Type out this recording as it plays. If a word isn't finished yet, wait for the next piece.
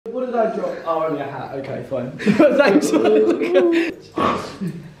I drop? Oh, only a hat. Okay, fine. Thanks.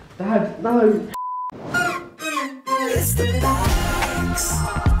 Dad, no. It's the bags.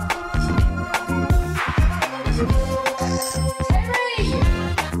 Kerry!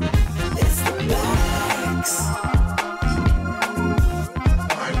 It's the bags.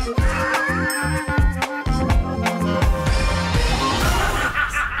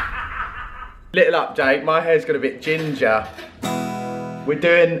 Little update, my hair's got a bit ginger. We're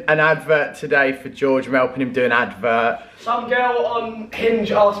doing an advert today for George. I'm helping him do an advert. Some girl on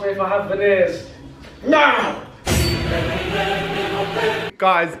Hinge asked me if I have veneers. No!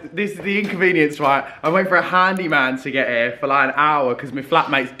 Guys, this is the inconvenience, right? I went for a handyman to get here for like an hour because my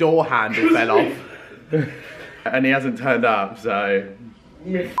flatmate's door handle fell off. And he hasn't turned up, so...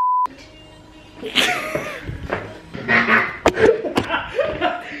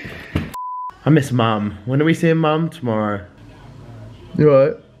 I miss Mum. When are we seeing Mum? Tomorrow. You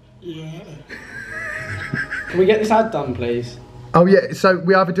alright? Yeah. Can we get this ad done, please? Oh yeah, so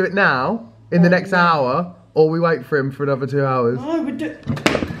we either do it now, in the next hour, or we wait for him for another 2 hours. No, we do.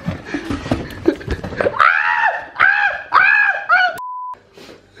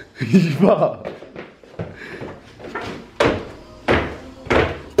 What?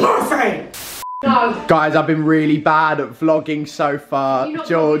 Perfect! No. Guys, I've been really bad at vlogging so far,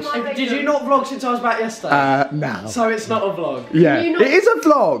 George. Did you not vlog since I was back yesterday? No. So it's not a vlog? Yeah, it is a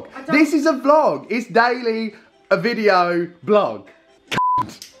vlog. This is a vlog. It's daily a video vlog.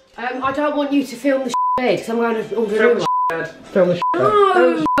 I don't want you to film the bed because I'm going to order a new one. Film the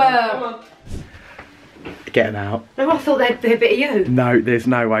No! Come on. Get them out. No, I thought they'd be a bit of you. No, there's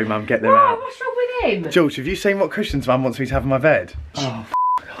no way, Mum. Get them Oh, out. what's wrong with him? George, have you seen what cushions Mum wants me to have in my bed? Oh,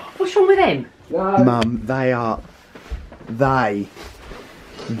 What's wrong with him? No. Mum, they are...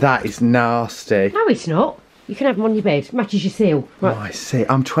 That is nasty. No, it's not. You can have them on your bed. Matches your seal. Right. Oh, I see.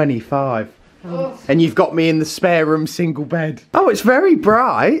 I'm 25. And you've got me in the spare room single bed. Oh, it's very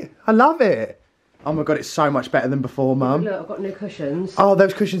bright. I love it. Oh my God, it's so much better than before, Mum. Look, I've got new cushions. Oh,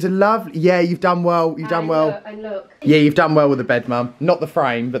 those cushions are lovely. Yeah, you've done well. You've done well. Look, and look. Yeah, you've done well with the bed, Mum. Not the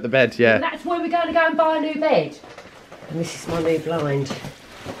frame, but the bed, yeah. And that's why we're going to go and buy a new bed. And this is my new blind.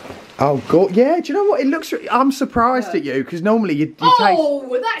 Oh, God. Yeah, do you know what? It looks... I'm surprised at you, because normally your taste...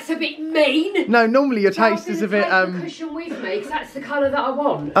 Oh, that's a bit mean. No, normally your taste is a bit... Take the cushion with me, because that's the colour that I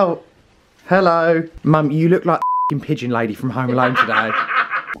want. Oh, hello. Mum, you look like the pigeon lady from Home Alone today.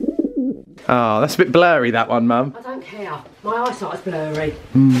 Oh, that's a bit blurry, that one, Mum. I don't care. My eyesight's blurry.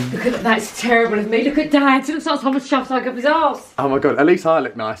 Look at that's terrible of me. Look at Dad. It looks like someone shoved something up his arse. Oh my God, at least I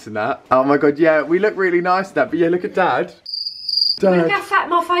look nice in that. Oh my God, yeah, we look really nice in that. But yeah, look at Dad. Look how fat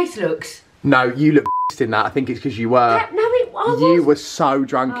my face looks. No, you look in that. I think it's because you were. You were so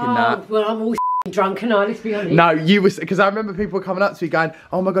drunk in that. Well, I'm always drunk, and let's be honest. No, you was, because I remember people coming up to me going,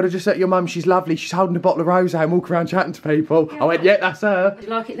 oh my God, I just met your mum, she's lovely, she's holding a bottle of rosé and walking around chatting to people. Yeah. I went, yeah, that's her. Do you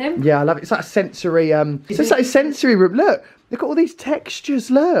like it then? Yeah, I love it. It's like a sensory, it's like a sensory room. Look at all these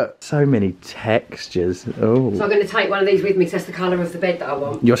textures, look. So many textures. Oh. So I'm going to take one of these with me because that's the colour of the bed that I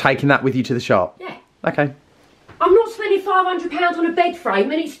want. You're taking that with you to the shop? Yeah. Okay. I'm not spending £500 on a bed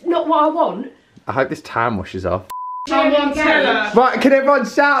frame and it's not what I want. I hope this tan washes off. Someone tell her. Right, can everyone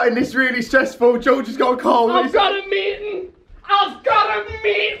shout in this really stressful? George has got a cold. I've got a meeting. I've got a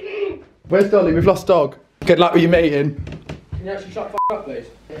meeting. Where's Dolly? We've lost dog. Good luck with your meeting. Can you actually shut the up, please?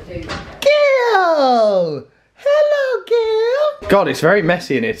 Gil! Hello, Gil! God, it's very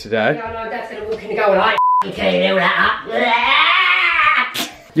messy in here today. Yeah, I know, Dad's going to walk in and go, well, I clean all that up.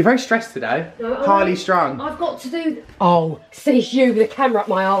 You're very stressed today. No, highly strung. I've got to do... Oh, see you with a camera up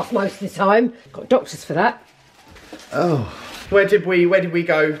my arse most of the time. Got doctors for that. Oh. Where did we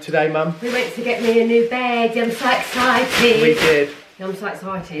go today, Mum? We went to get me a new bed. I'm so excited. We did. I'm so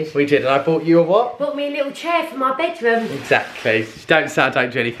excited. We did, and I bought you a what? Bought me a little chair for my bedroom. Exactly. Don't say I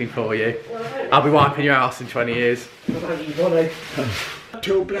don't do anything for you. Well, I'll be wiping your ass in 20 years. I don't really want to.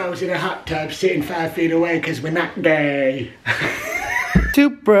 Two blokes in a hot tub sitting 5 feet away because we're not gay. Two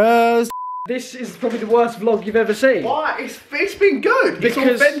bros. This is probably the worst vlog you've ever seen. Why? It's been good. It's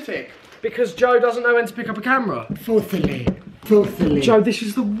authentic. Because Joe doesn't know when to pick up a camera. Fourthly. Joe, this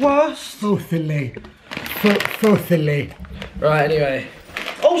is the worst. Fourthly. Right, anyway.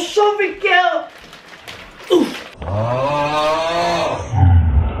 Oh, sorry, girl. Oof. Oh.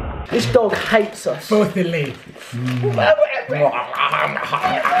 This dog hates us. Fourthly.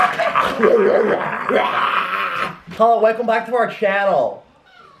 Hello, welcome back to our channel.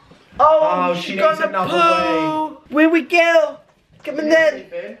 Oh, she got needs another way. Where we go? Come on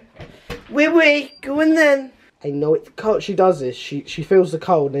then. Where we? Go in then. I know it's cold. She does this. She feels the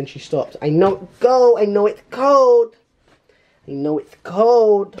cold and then she stops. I know. Go. I know it's cold. You know it's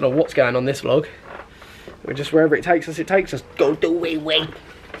cold. I don't know what's going on this vlog. We're just wherever it takes us, it takes us. Go do wee wee.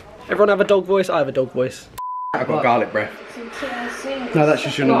 Everyone have a dog voice? I have a dog voice. I've got garlic breath. No, that's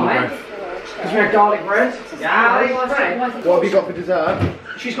just your normal breath. Because we had garlic bread. Garlic bread. What have you got for dessert?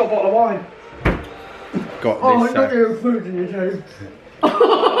 She's got a bottle of wine. Got this. your food in your table.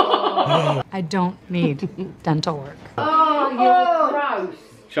 I don't need dental work. Oh, you're gross.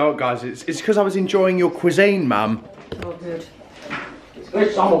 So guys, it's because I was enjoying your cuisine, Mum. Oh, good.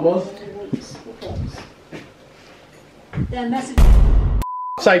 Which someone was.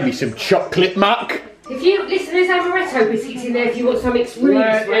 Save me some chocolate muck. If you listen, there's amaretto biscuits in there if you want something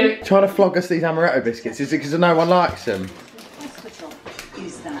really sweet. Trying to flog us these amaretto biscuits. Is it because no one likes them?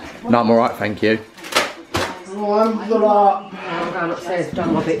 No, I'm alright, thank you. Oh, I'm alright. I'm going upstairs,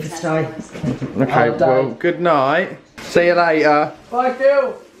 done my bit for today. Okay, well, good night. See you later. Bye,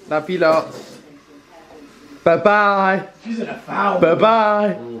 Phil. Love you lots. Bye-bye. She's in a foul.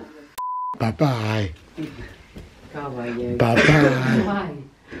 Bye-bye. Bye-bye. Go away, you. Bye-bye.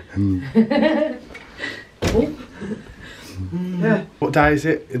 What day is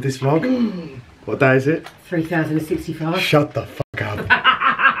it, this vlog? What day is it? 3065. Shut the fuck up.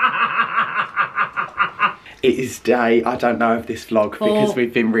 It is day, I don't know of this vlog because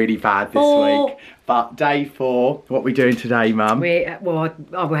we've been really bad this week. But day 4, what are we doing today, Mum? We're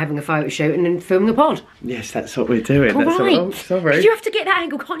having a photo shoot and then film the pod. Yes, that's what we're doing. All That's right. oh, sorry. Did you have to get that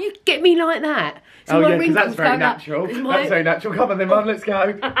angle? Can't you get me like that? So Oh my yeah, because that's wrinkles very don't up. natural. 'Cause That's very natural. Come on then, Mum, let's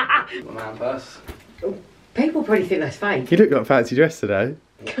go. My man purse. People probably think that's fake. You look like a fancy dress today.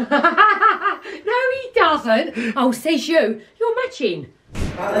 No, he doesn't. Oh, says you. You're matching.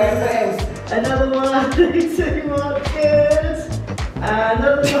 Another one, 3, 2, 1, good.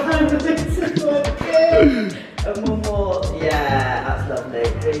 Another one, 3, 2, 1, good. And one more. Yeah, that's lovely.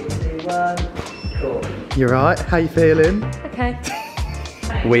 3, 2, 1. Cool. You right? How you feeling? Okay.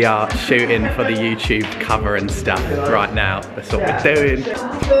 We are shooting for the YouTube cover and stuff right now. That's what we're doing.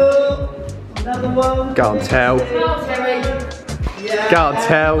 Cool. Another one. Go on, tell. Yeah. Go on,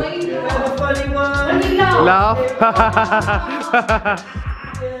 tell. Another funny one. Laugh.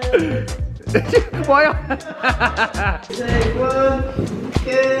 Why? Take one.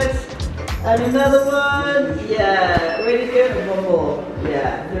 Good. And another one. Yeah. Really good. And one more.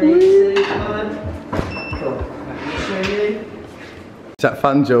 Yeah. 3, 2, 1. Cool. Let me show you. Is that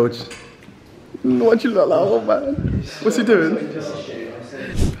fun, George? Why'd you look like that old man? What's he doing?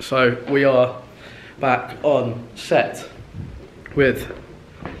 So we are back on set with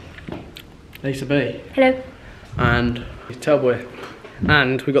Lisa B. Hello. And Tellboy.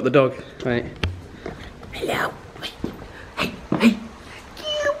 And we got the dog, right? Hello.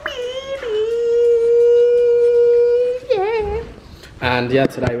 And yeah,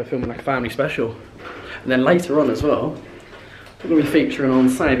 today we're filming like a family special. And then later on as well, we're going to be featuring on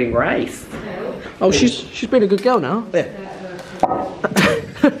Saving Grace. Oh, she's been a good girl now. Yeah.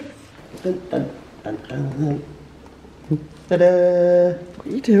 Ta-da! What are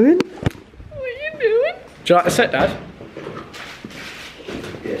you doing? What are you doing? Do you like the set, Dad?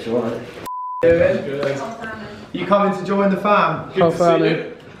 Yes, alright. You coming to join the fam? Whole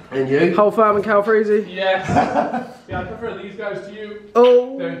family. And you? Whole fam and Cal Freezy. Yes. Yeah, I prefer these guys to you.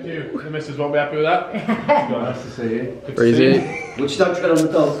 Oh. Thank you. The missus won't be happy with that. Nice to see you. Good to see you. Freezy. Which dog's got on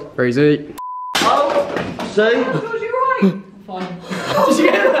the dog? Freezy. See? Did you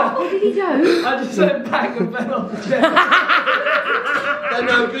get that? What did he do? I just went back and fell off the chair. They're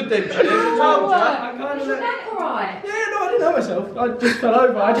no good then, Jim. I kind of Is your back alright? Yeah, no, I didn't know myself. I just fell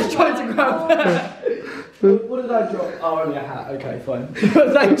over. I just tried to grab that. What did I drop? Oh, only a hat. Okay, fine.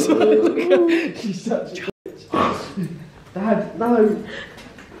 Thanks. She's such a bitch. Dad, no.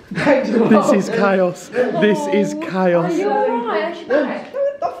 Thanks a lot. This is chaos. This is chaos. Are you alright? How's your back? I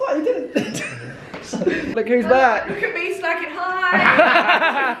thought you didn't. Look who's back. Look at me slacking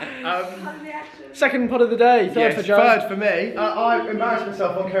high. Second pod of the day. Third Yes, for Joe. third for me. I embarrassed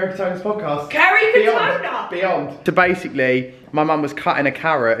myself on Kerry Katona's podcast. Kerry Katona. Beyond. So basically, my mum was cutting a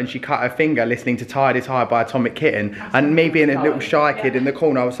carrot and she cut her finger listening to Tired is High by Atomic Kitten. And me being a little shy kid in the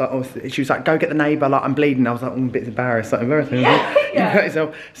corner, I was like, oh, she was like, go get the neighbour, like I'm bleeding. I was like, oh, I'm a bit embarrassed. Like, embarrassing. You cut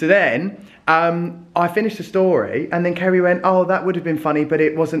yourself. So then, I finished the story and then Kerry went, oh, that would have been funny, but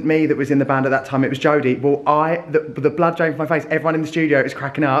it wasn't me that was in the band at that time, it was Jodie. Well, the blood drained from my face, everyone in the studio is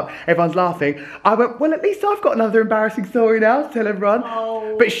cracking up, everyone's laughing. I went, well, at least I've got another embarrassing story now to tell everyone.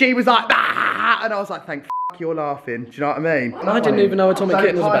 Oh. But she was like, ah! And I was like, thank f***, you're laughing. Do you know what I mean? I didn't even know Atomic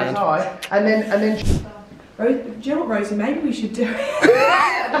Kitten was a band. And then Do you know what, Rosie? Maybe we should do it.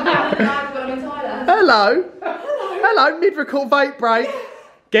 hello. Hello, mid-record vape break.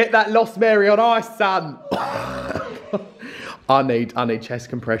 Get that Lost Mary on ice, son. I need chest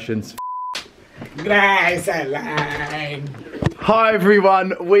compressions. Grace Elaine. Hi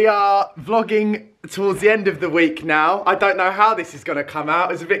everyone, we are vlogging towards the end of the week now. I don't know how this is going to come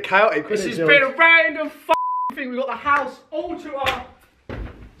out. It's a bit chaotic. This has been a random thing. We've got the house all to ourselves.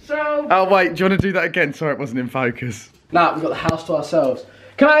 Oh wait, do you want to do that again? Sorry, it wasn't in focus. Nah, we've got the house to ourselves.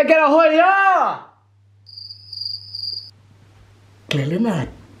 Can I get a hoya? Clearly not.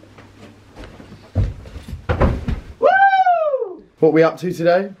 Woo! What are we up to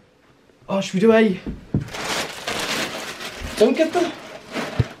today? Oh, should we do a... Don't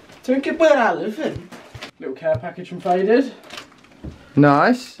get where I live in. Little care package from Faded.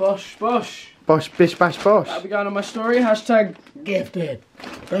 Nice. Bosh, bosh. Bosh, bish, bash, bosh. That'll be going on my story. Hashtag Gifted.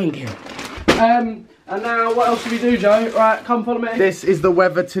 Thank you. And now, what else do we do, Joe? Right, come follow me. This is the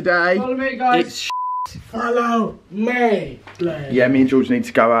weather today. Follow me, guys. It's Follow me, please. Yeah, me and George need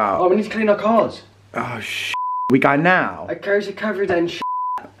to go out. Oh, we need to clean our cars. Oh, We go now? Carry's covered in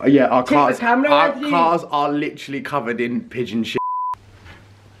Yeah, our Take cars, the camera our with you. cars are literally covered in pigeon shit.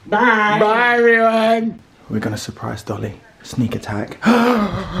 Bye. Bye, everyone. We're gonna surprise Dolly. Sneak attack.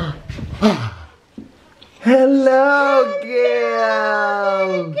 Hello,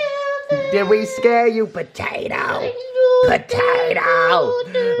 girl. Did we scare you, potato? Potato.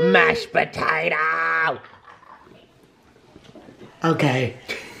 Mashed potato. Okay.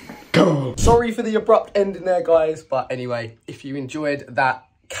 Cool. Sorry for the abrupt ending there, guys, but anyway, if you enjoyed that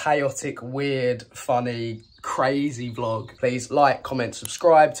chaotic, weird, funny, crazy vlog, please like, comment,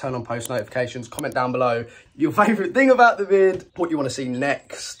 subscribe, turn on post notifications, comment down below your favourite thing about the vid, what you want to see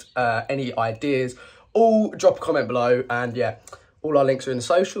next, any ideas, all drop a comment below, and yeah, all our links are in the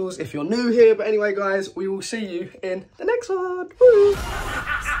socials if you're new here. But anyway, guys, we will see you in the next one. Woo!